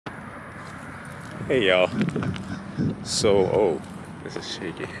Hey y'all. This is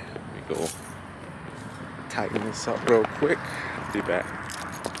shaky. Let me go tighten this up real quick. I'll be back.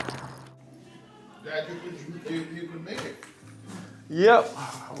 Dad, you could make it. Yep.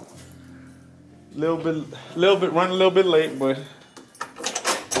 Running a little bit late, but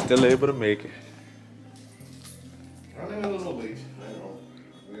still able to make it. Running a little late. I know.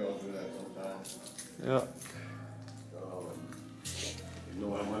 We all do that sometimes. Yep. You know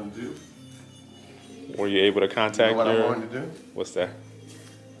what I'm going to do? Were you able to contact You know what your... I'm going to do? What's that?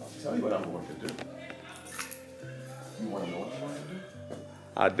 I'll tell you what I'm going to do. You want to know what I'm going to do?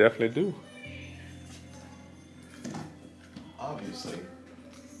 I definitely do. Obviously,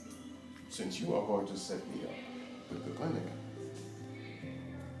 since you are going to set me up with the clinic,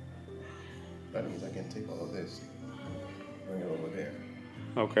 that means I can take all of this, bring it over there,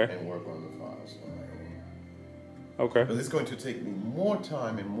 Okay. and work on the files on my own. Okay. But it's going to take me more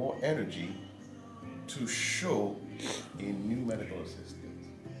time and more energy to show a new medical assistant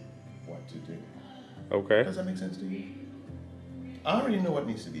what to do. Okay. Does that make sense to you? I already know what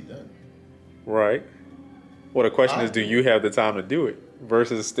needs to be done. Right. Well, the question is, do you have the time to do it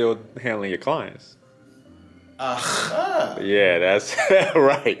versus still handling your clients? Aha! Yeah, that's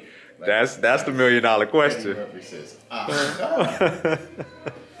right. That's the $1 million question. Murphy says, aha!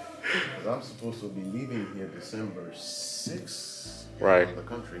 Because I'm supposed to be leaving here December 6th Right. out of the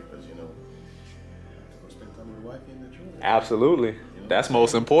country because, you know, I have to go spend time with the wife and the children. Absolutely. You know? That's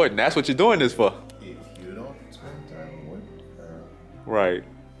most important. That's what you're doing this for. If you don't spend time with her, Right.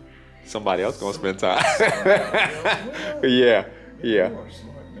 Somebody else gonna spend time. yeah. Yeah. You Yeah. are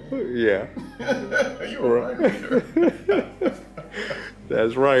smart, man. Yeah. You're right.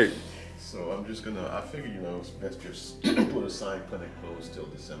 That's right. So I'm just gonna, I figure, you know, it's best just put a sign clinic closed till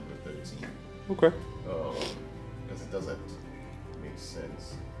December 13th. Okay. Because it doesn't make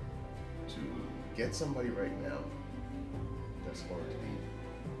sense to get somebody right now that's going to be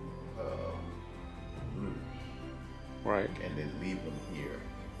blue Right. and then leave them here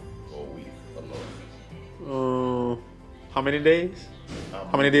for a week alone. How many days?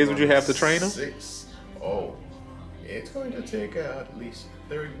 How many days would you have to train them? 6. Oh, it's going to take at least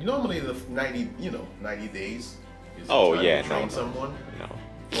 30. Normally the 90, 90 days is the Oh time yeah, to train no. someone. No.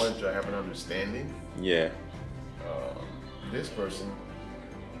 For them to have an understanding. Yeah. This person,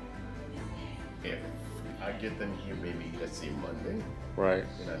 if I get them here maybe, let's say Monday, Right.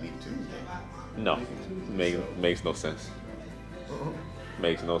 then I leave Tuesday. No. Makes no sense.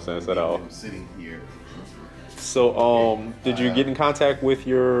 Makes no sense at all. I'm sitting here. So, did you get in contact with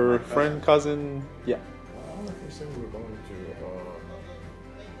your friend, cousin? Yeah. I don't know if we said we were going to.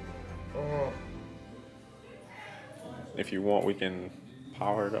 If you want, we can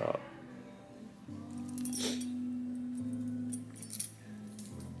power it up.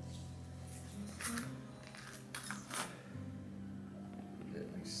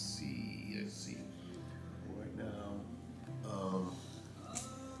 Let me see. Let's see. Right now,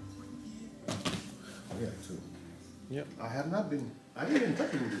 yeah, two. Yep. I have not been. I didn't even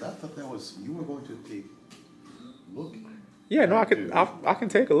touch with you. I thought that was you were going to take look. Yeah, no, I can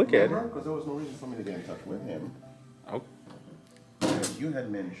take a look at it. Because there was no reason for me to get in touch with him. Oh. Because you had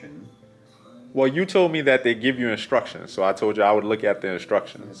mentioned. Well, you told me that they give you instructions, so I told you I would look at the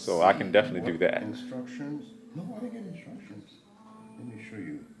instructions. So I can definitely do that. Instructions? No, I didn't get instructions. Let me show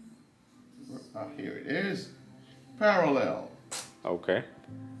you. Here it is. Parallel. Okay.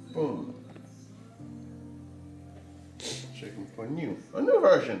 Boom. Checking for new. A new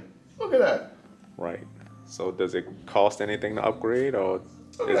version. Look at that. Right. So does it cost anything to upgrade, or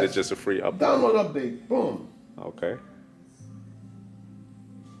is it just a free update? Download update. Boom. Okay.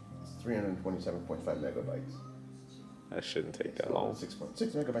 It's 327.5 megabytes. That shouldn't take that long.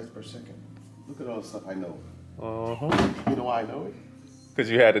 6.6 megabytes per second. Look at all the stuff I know. Uh-huh. You know why I know it?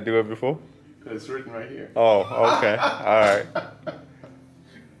 Because you had to do it before? Because it's written right here. Oh, okay. All right.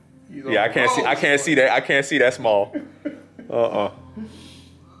 Yeah, I can't see that. I can't see that small.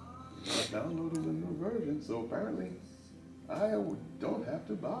 Downloading the new version, so apparently I don't have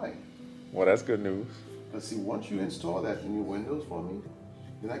to buy. Well, that's good news. But see, once you install that new Windows for me,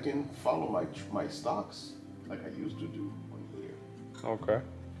 then I can follow my stocks like I used to do on here. Okay.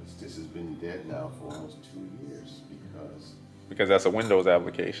 Because this has been dead now for almost 2 years Because that's a Windows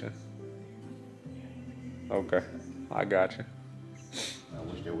application. Okay. I got you. I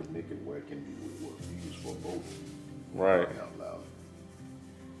wish they would make it where it can be used for both. Right. Out loud.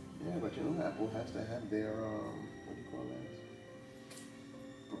 Yeah, but you know, Apple has to have their, what do you call that?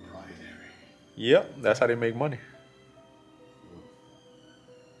 Proprietary. Yep, that's how they make money.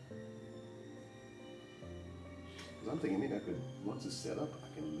 I'm thinking maybe I could, once it's set up,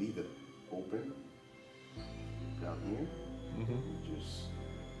 I can leave it open down here. Mm-hmm. You just,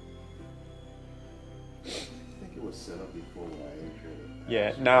 I think it was set up before when I entered it.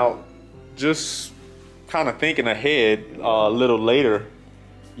 Yeah. Now, just kind of thinking ahead a little later,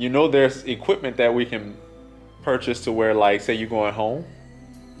 you know, there's equipment that we can purchase to where, like, say you're going home,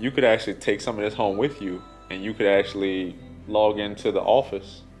 you could actually take some of this home with you, and you could actually log into the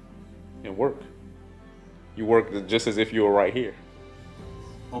office and work. You work just as if you were right here.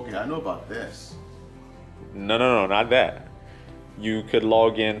 Okay, I know about this. No, not that. You could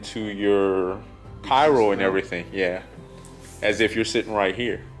log into your Cairo and everything, yeah, as if you're sitting right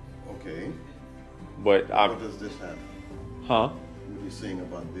here. Okay. But What does this have? huh? What are you saying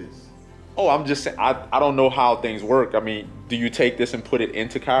about this? Oh, I'm just saying, I don't know how things work. I mean, do you take this and put it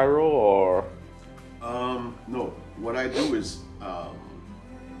into Cairo, or? No. What I do is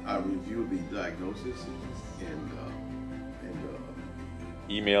I review the diagnosis and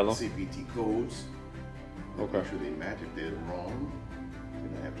Email them? CPT codes. Okay. Make sure they match. If they're wrong, then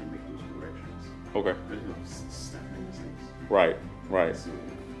I have to make those corrections. Okay. But, you know, stop making mistakes. Right. So,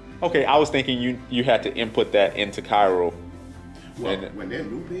 Okay, I was thinking you had to input that into Cairo. well, And- when they're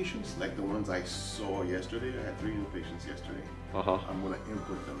new patients, like the ones I saw yesterday, I had 3 new patients yesterday. Uh-huh. I'm gonna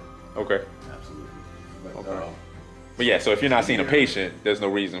input them. Okay. Absolutely. But, Okay. But yeah, so if you're not seeing a patient, there's no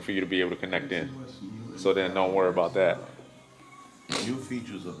reason for you to be able to connect in. So then don't worry about that. New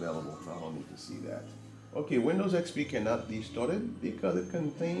features available. I don't need to see that. Okay, Windows XP cannot be started because it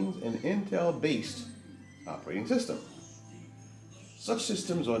contains an Intel-based operating system. Such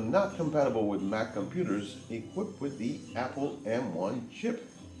systems are not compatible with Mac computers equipped with the Apple M1 chip.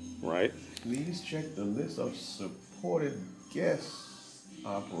 Right. Please check the list of supported guest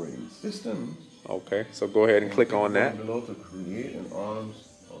operating systems. Okay, so go ahead and click on that. Below to create an ARMS.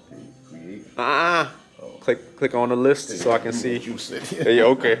 Okay, create. Click on the list so I can see. What you said. Yeah,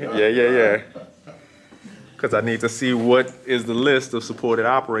 okay. Yeah. Because I need to see what is the list of supported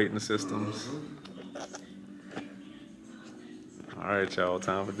operating systems. All right, y'all.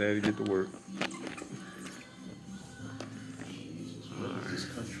 Time for Daddy to get to work. Where is this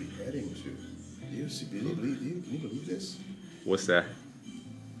country heading to? Can you believe this? What's that?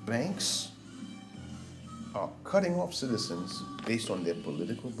 Banks are cutting off citizens based on their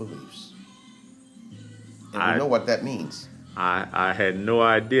political beliefs. And you know what that means. I had no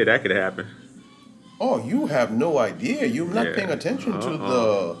idea that could happen. Oh, you have no idea. You're not Yeah. paying attention to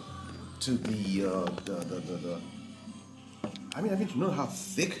the I mean, you know how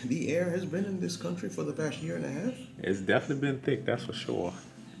thick the air has been in this country for the past year and a half? It's definitely been thick, that's for sure.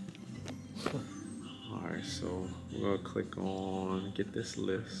 All right, so we're gonna click on get this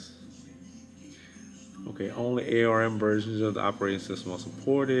list. Okay, only ARM versions of the operating system are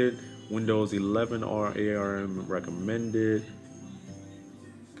supported. Windows 11 or ARM recommended.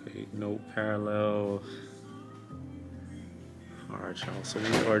 Okay, no parallels. All right, y'all. So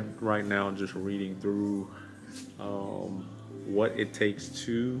we are right now just reading through what it takes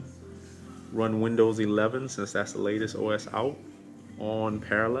to run Windows 11, since that's the latest OS out on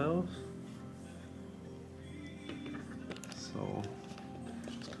Parallels. So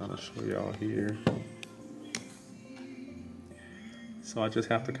just kind of show y'all here. So I just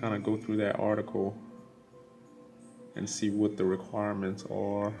have to kind of go through that article and see what the requirements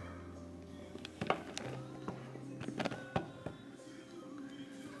are.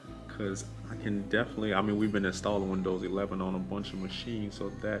 Because I can definitely, I mean, we've been installing Windows 11 on a bunch of machines, so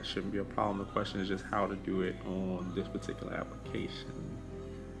that shouldn't be a problem. The question is just how to do it on this particular application.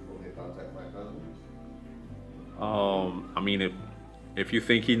 I mean, if you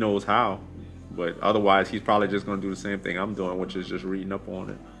think he knows how, but otherwise he's probably just going to do the same thing I'm doing, which is just reading up on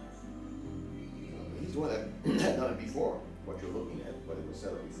it. He's the one that had done it before, what you're looking at, but it was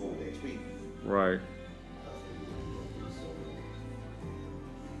set up before with XP. Right.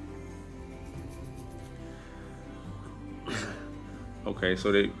 Okay,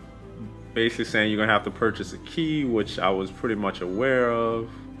 so they basically saying you're gonna have to purchase a key, which I was pretty much aware of.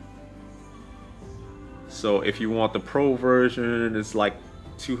 So if you want the pro version, it's like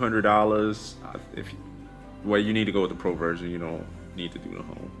 $200. Well, you need to go with the pro version. You don't need to do the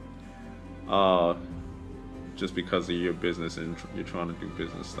home. Just because of your business and you're trying to do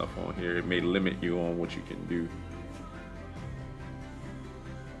business stuff on here, it may limit you on what you can do.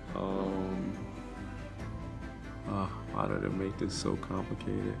 Why did it make this so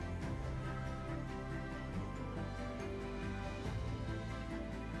complicated?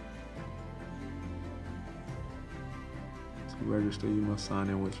 To register, you must sign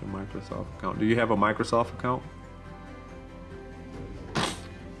in with your Microsoft account. Do you have a Microsoft account?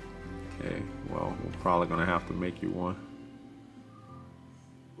 Okay, well, we're probably gonna have to make you one.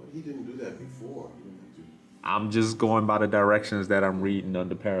 But he didn't do that before. He didn't have to. I'm just going by the directions that I'm reading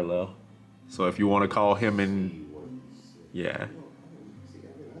under parallel. So if you want to call him in, yeah.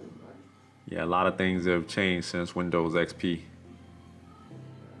 Yeah, a lot of things have changed since Windows XP.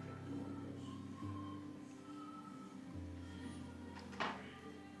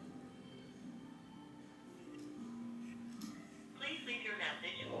 Please leave your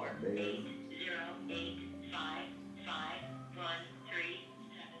message for 808-551-379.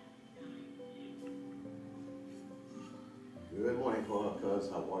 Good morning, cuz.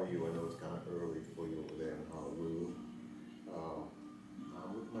 How are you? I know it's kind of early for you over there in Honolulu.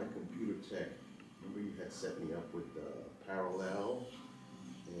 I'm with my computer tech. Remember you had set me up with Parallel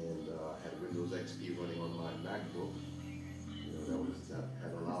and had Windows XP running on my MacBook. You know, that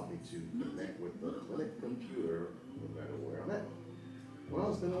had allowed me to connect with the clinic computer no matter where I'm at.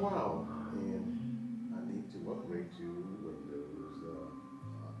 Well, it's been a while, and I need to upgrade to Windows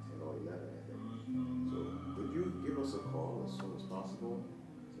 10 or 11, I think. So, could you give us a call as soon as possible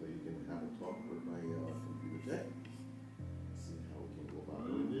so you can have a talk with my computer tech? See how we can go about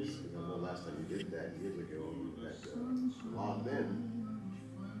doing this. Because I know last time you did that years ago, you had logged in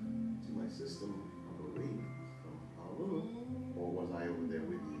to my system, I believe, from Honolulu, or was I over there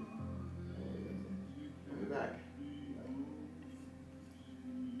with you? I'll be back.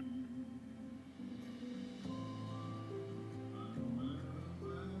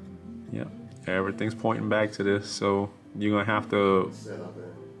 Yeah, everything's pointing back to this, so you're gonna have to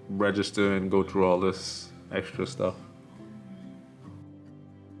register and go through all this extra stuff.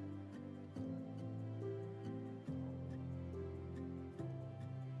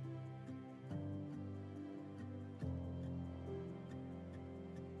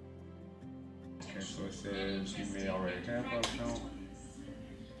 Okay, so it says you may already have one account.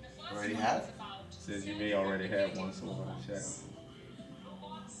 Already have? It says you may already have one, so we're gonna check.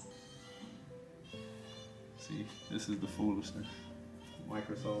 See, this is the foolishness.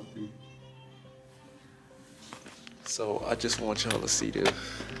 Microsoft too. So I just want y'all to see this.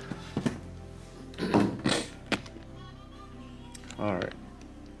 All right.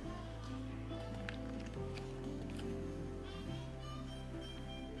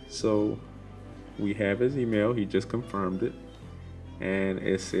 So we have his email. He just confirmed it, and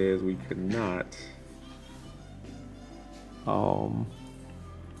it says we could not.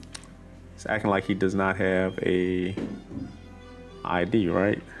 It's acting like he does not have a ID,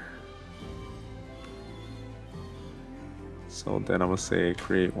 right? So then I'm gonna say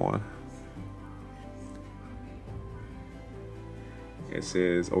create one. It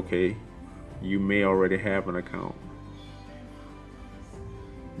says, okay, you may already have an account.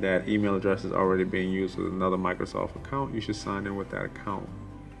 That email address is already being used with another Microsoft account. You should sign in with that account.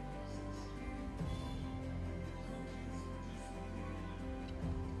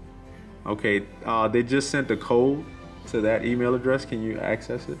 Okay, they just sent the code to that email address. Can you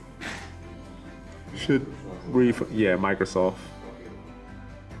access it? Should read, yeah, Microsoft.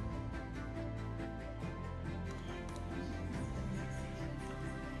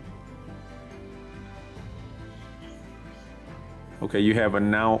 Okay, you have a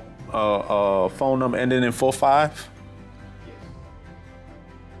now phone number ending in 45.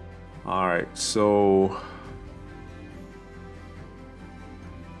 All right, so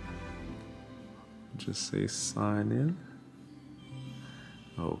just say sign in.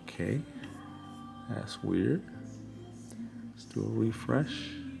 Okay, that's weird. Let's do a refresh.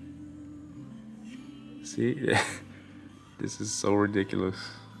 See, this is so ridiculous.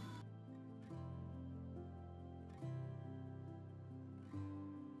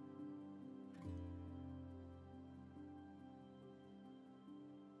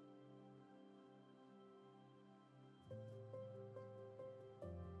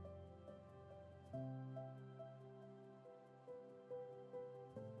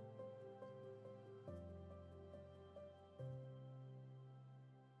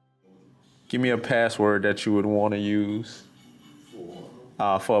 Give me a password that you would want to use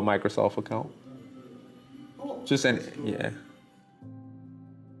for a Microsoft account. Just any, yeah.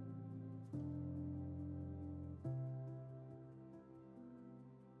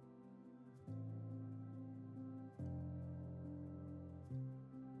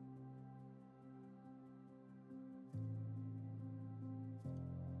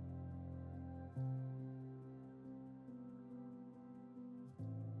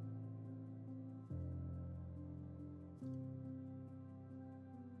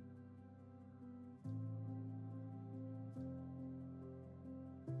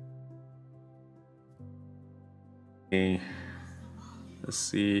 Let's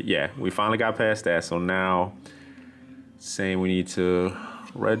see. Yeah, we finally got past that. So now saying we need to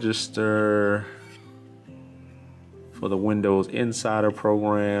register. for the Windows Insider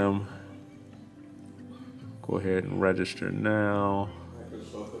program. Go ahead and register now.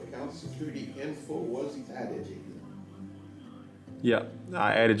 Microsoft account security info was added. Yeah,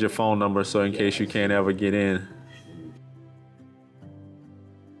 I added your phone number so in case you can't ever get in.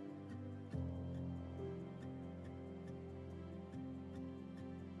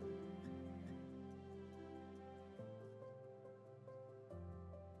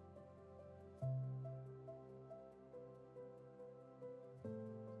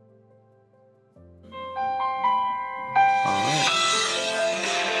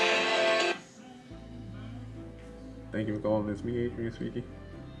 Thank you for calling. This me, Adrian speaking.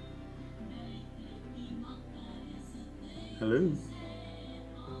 Hello.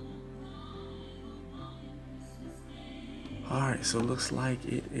 All right, so it looks like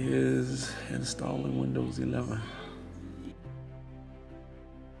it is installing Windows 11.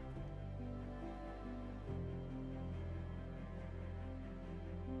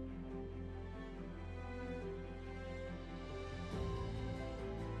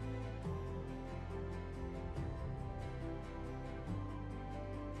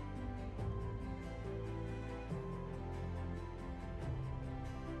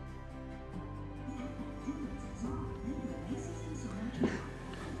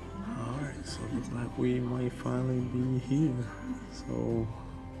 So it looks like we might finally be here. So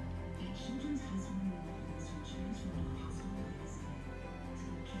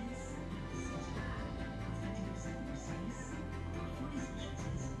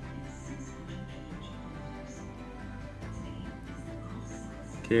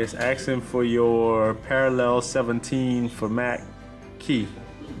okay, it's asking for your parallel 17 for Mac key.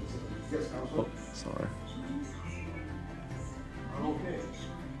 Oh, sorry.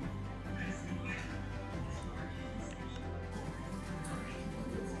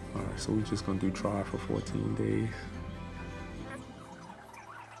 Alright, so we're just gonna do try for 14 days.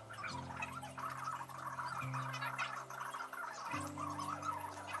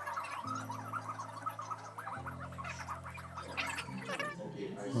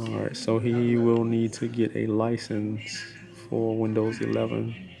 Alright, so he will need to get a license for Windows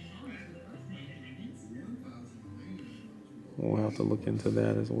 11. We'll have to look into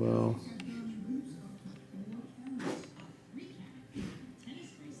that as well.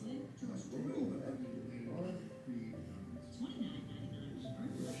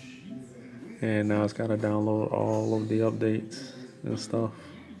 And now it's got to download all of the updates and stuff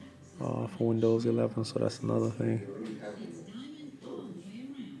for Windows 11, so that's another thing.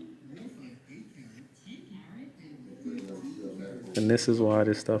 And this is why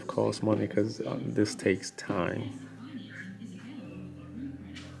this stuff costs money, because this takes time.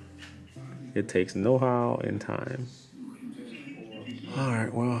 It takes know-how and time.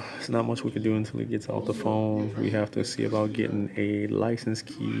 Alright, well, there's not much we can do until he gets off the phone. We have to see about getting a license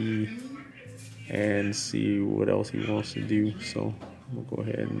key and see what else he wants to do. So we'll go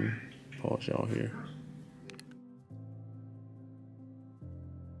ahead and pause y'all here.